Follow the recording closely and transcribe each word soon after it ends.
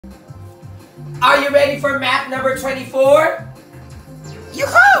Are you ready for map number 24?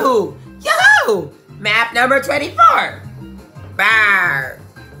 Yoo-hoo! Yoo-hoo! Map number 24. Bar.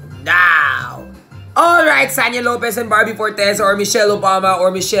 Now. Alright, Sanya Lopez and Barbie Fortes or Michelle Obama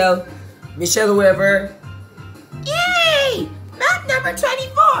or Michelle whoever. Yay! Map number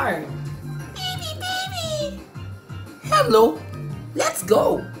 24. Baby. Hello. Let's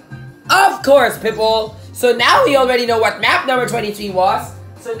go. Of course, people. So now we already know what map number 23 was.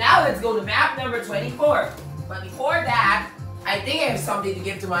 So now let's go to map number 24. But before that, I think I have something to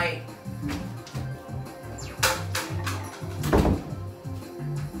give to my...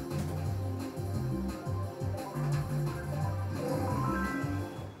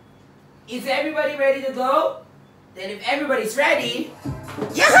 Is everybody ready to go? Then if everybody's ready...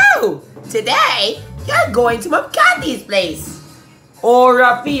 Yahoo! Today, you're going to Mom Cathy's place. Oh,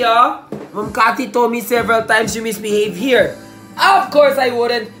 Rafia, Mom Cathy told me several times you misbehave here. Of course I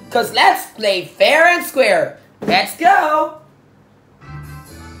wouldn't, cause let's play fair and square. Let's go.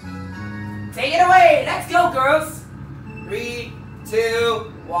 Take it away. Let's go, girls. 3,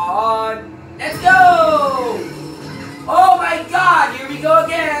 2, 1. Let's go. Oh my God, here we go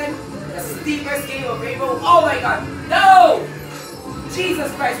again. The steepest game of Rainbow. Oh my God, no. Jesus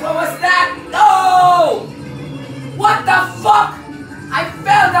Christ, what was that? No. What the fuck? I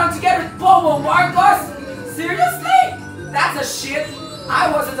fell down together with Pomo, Marcos. Seriously? That's a shit. I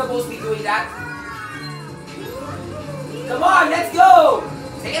wasn't supposed to be doing that. Come on, let's go.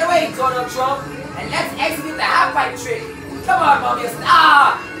 Take it away, Donald Trump. And let's execute the half-pipe trick. Come on, mommy.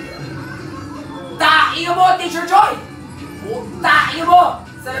 Tainga mo, Teacher Joy. Tainga mo.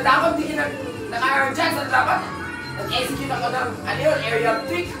 Sana dapat hindi naka-iron dyan. Sana dapat nag-execute ako ng area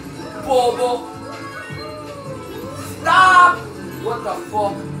trick. Bobo. Stop. What the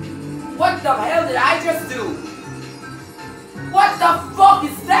fuck? What the hell did I just do? What the fuck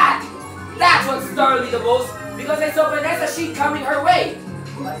is that? That's what startled me the most because I saw Vanessa Sheet coming her way.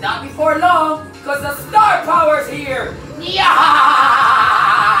 But not before long, because the star power's here.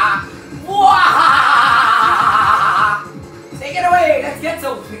 Yeah! Take it away. Let's get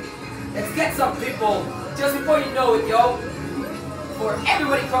some people. Just before you know it, yo. For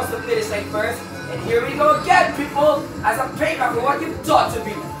everybody cross the finish line first. And here we go again, people, as a payback for what you've done to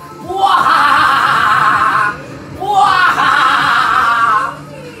me.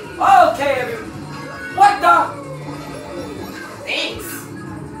 Okay, everyone. What the? Thanks.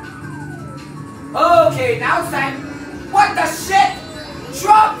 Okay, now it's time. What the shit?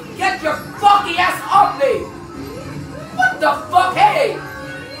 Trump, get your fucking ass off me. What the fuck? Hey.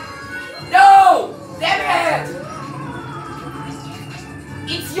 No. Damn it.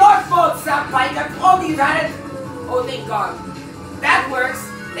 It's your fault, Sampai. I've only had it. Oh, thank God. That works.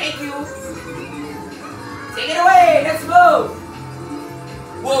 Thank you. Take it away. Let's move.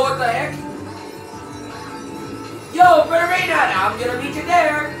 Whoa, what the heck? Yo, Verena, I'm gonna meet you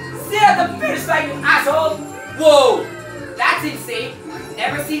there. See you at the finish line, you asshole. Whoa, that's insane.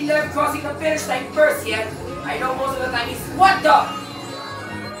 Never seen Lev crossing the finish line first yet. I know most of the time he's... What the?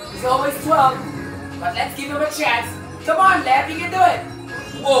 He's always 12. But let's give him a chance. Come on, Lev, you can do it.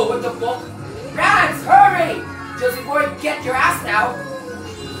 Whoa, what the fuck? Rance, hurry! Just before you get your ass now.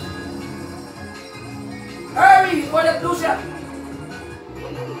 Hurry before the blue shot.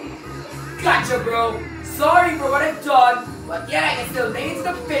 Gotcha, bro. Sorry for what I've done, but yet I can still make it to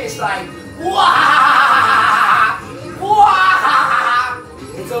the finish line.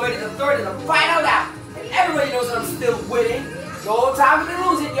 It's already the third and the final lap, and everybody knows that I'm still winning. No time to be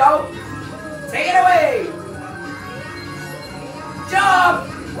losing, yo. Take it away. Jump!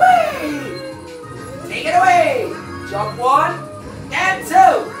 Whee! Take it away! Jump 1 and 2!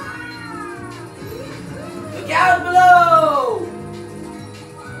 Look out below!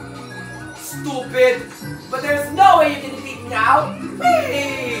 Stupid! But there's no way you can defeat me now!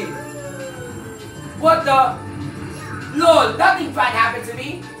 Whee! What the? Lol, nothing bad happened to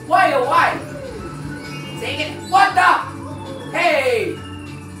me! Why oh why? Take it! What the? Hey!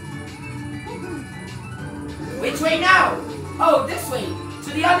 Which way now? Oh, this way,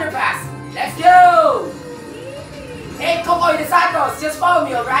 to the underpass. Let's go! Hey, Cocoy de Santos, just follow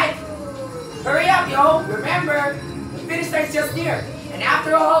me, alright? Hurry up, yo. Remember, the finish line's just near. And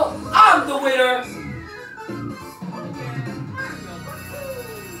after all, I'm the winner.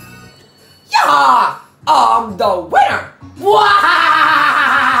 Yeah! I'm the winner! Wah!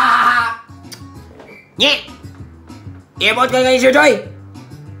 Yeah! Airport ka ngayon, Sir Joy?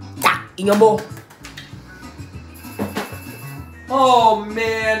 Tak, inga mo. Oh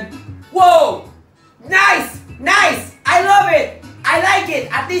man! Whoa! Nice! Nice! I love it! I like it!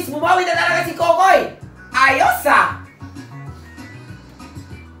 At least bumawi na talaga si Kokoy! Ayos ah!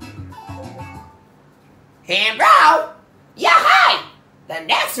 And bro, yeah, hi! The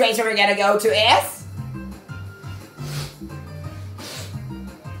next race we're gonna go to is...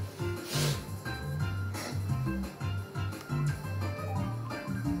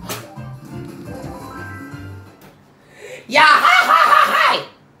 Yeah, hi!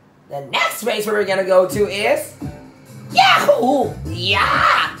 The next race we're gonna go to is... Yahoo!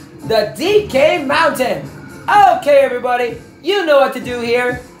 Yeah! The DK Mountain! Okay, everybody, you know what to do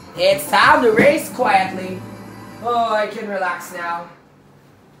here. It's time to race quietly. Oh, I can relax now.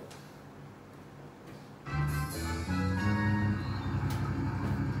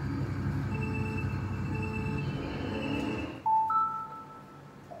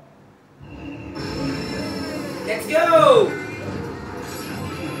 Let's go!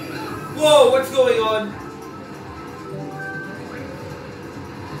 Whoa, what's going on?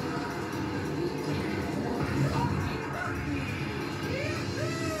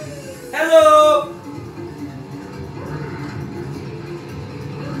 Hello!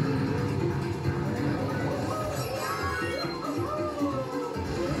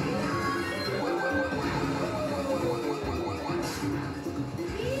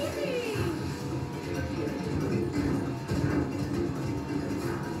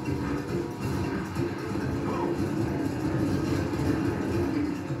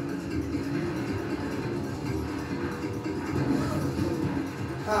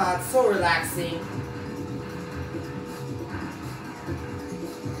 Ah, it's so relaxing.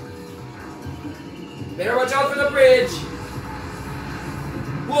 Better watch out for the bridge.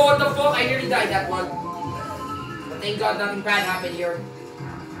 Whoa, what the fuck? I nearly died that one. But thank God nothing bad happened here.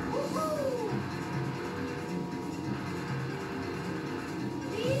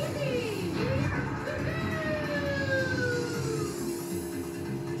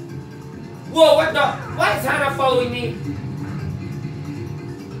 Whoa, what the? Why is Hannah following me?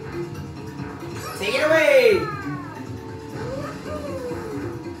 Take it away!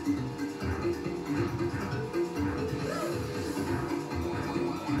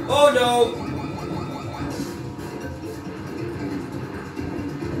 Oh no!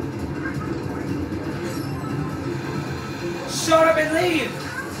 Shut up and leave!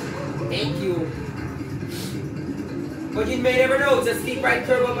 Thank you. But you may never know, just keep right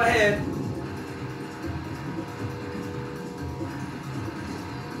curve up ahead.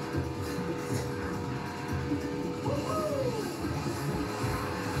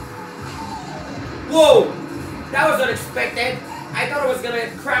 Whoa! That was unexpected. I thought I was gonna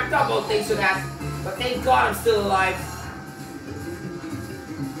get cracked up on thanks to that. But thank God I'm still alive.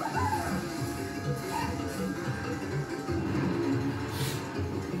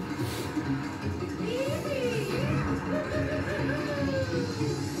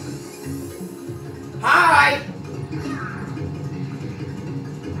 Hi!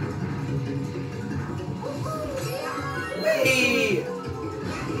 Wait!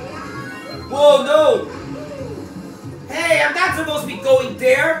 Whoa, no! Hey, I'm not supposed to be going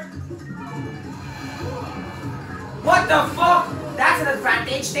there! What the fuck? That's an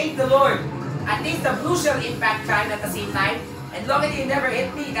advantage, thank the Lord. At least the blue shell impact time at the same time. And long as you never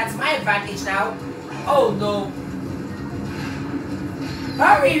hit me, that's my advantage now. Oh no.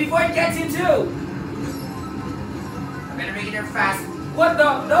 Hurry before it gets you too! I better make it there fast. What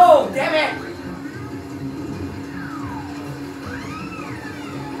the? No! Damn it!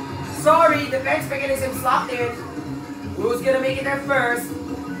 Sorry, the defense mechanism's locked in. Who's gonna make it there first?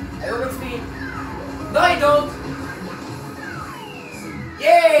 I hope it's me. No, I don't.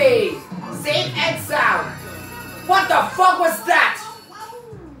 Yay! Safe and sound. What the fuck was that?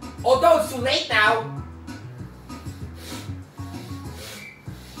 Although it's too late now.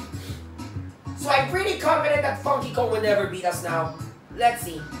 So I'm pretty confident that Funky Kong will never beat us now. Let's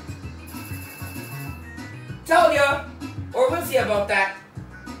see. Tell ya, or we'll see about that.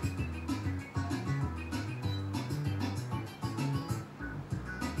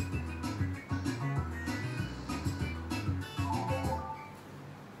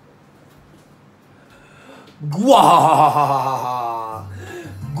 Gwah!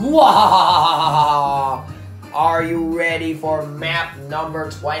 Gwah! Are you ready for map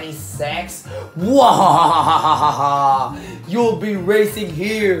number 26? Wah! You'll be racing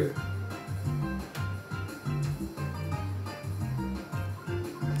here.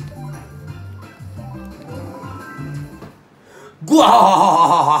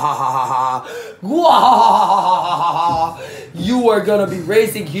 Gwah! Gwah! You are gonna be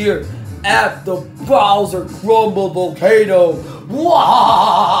racing here at the Bowser Grumble volcano.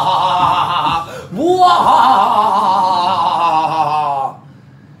 Wah! Wah!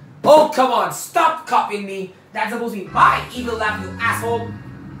 Oh, come on, stop copying me. That's supposed to be my evil laugh, you asshole.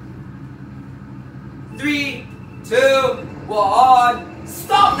 3, 2, 1.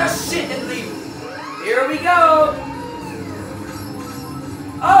 Stop the shit and leave. Here we go.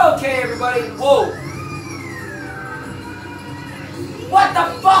 Okay, everybody. Whoa. What the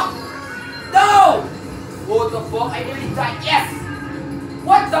fuck? No! What the fuck? I nearly died. Yes!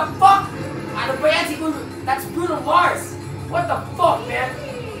 What the fuck? Ano ba yan? That's Bruno Mars. What the fuck, man?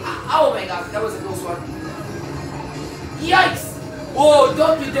 Oh my god, that was a close one. Yikes! Whoa,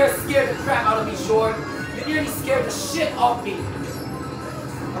 don't you dare scare the crap out of me, Short. You nearly scared the shit off me.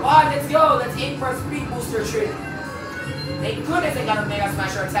 Come on, let's go. Let's aim for a speed booster trick. Thank goodness I got a Mega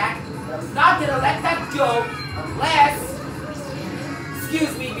Smasher attack. But I'm not gonna let that go unless...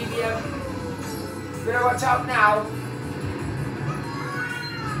 Excuse me, BBM. Better watch out now.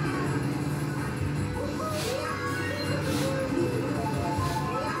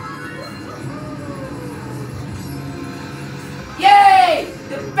 Yay!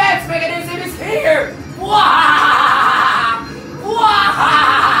 The defense mechanism is here! Wah!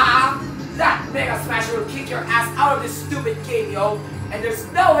 Wah! That Mega Smasher will kick your ass out of this stupid game, yo. And there's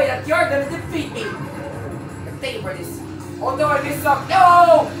no way that you're gonna defeat me. But thank you for this. Although I missed up.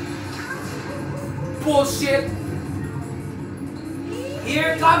 No! Bullshit!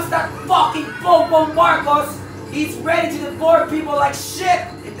 Here comes that fucking Bobo Marcos! He's ready to devour people like shit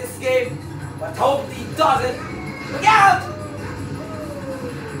in this game. But hopefully he doesn't. Look out!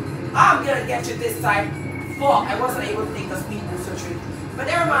 I'm gonna get you this time. Fuck, I wasn't able to take the speed booster trick. But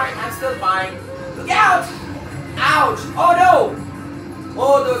never mind, I'm still fine. Look out! Ouch! Oh no!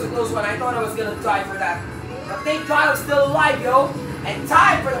 Oh, that was a close one. I thought I was gonna die for that. But thank God I'm still alive, yo. And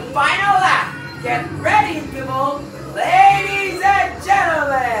time for the final lap. Get ready, people. Ladies and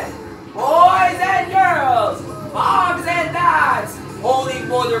gentlemen. Boys and girls. Moms and dads. Holy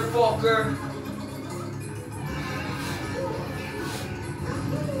motherfucker.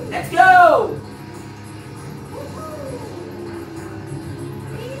 Let's go.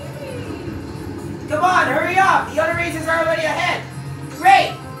 Come on, hurry up. The other races are already ahead.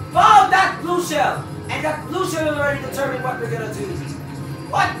 Great. Follow that blue shell. And that blue shell will already determine what we're gonna do.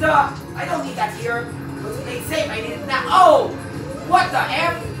 What the? I don't need that here. It was played safe. I need it now. Oh! What the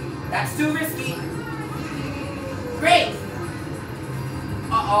F? That's too risky. Great.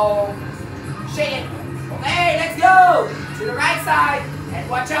 Uh-oh. Shake it. Okay, let's go. To the right side. And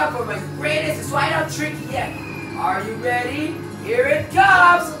watch out for my greatest slide out trick yet. Are you ready? Here it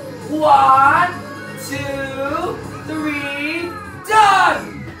comes. 1, 2, 3,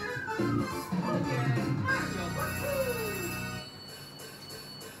 done!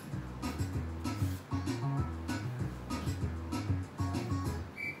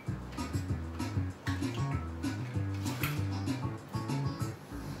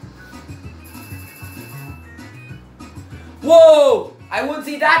 Whoa! I wouldn't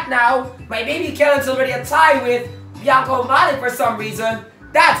see that now. My baby Kellen's already a tie with Bianco Mali for some reason.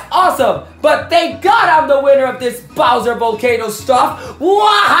 That's awesome! But thank God I'm the winner of this Bowser Volcano stuff! Wah!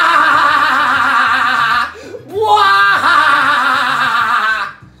 Wah!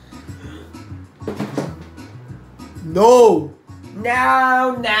 No!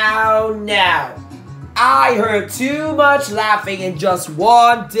 Now. I heard too much laughing in just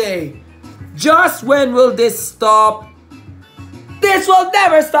one day. Just when will this stop? This will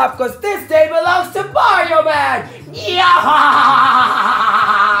never stop because this day belongs to Mario Man! Yeah!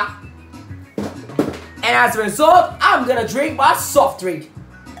 And as a result, I'm gonna drink my soft drink.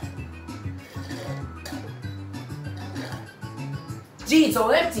 Gee, it's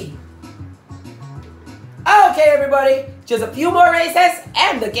all empty. Okay, everybody, just a few more races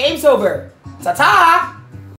and the game's over. Ta-ta!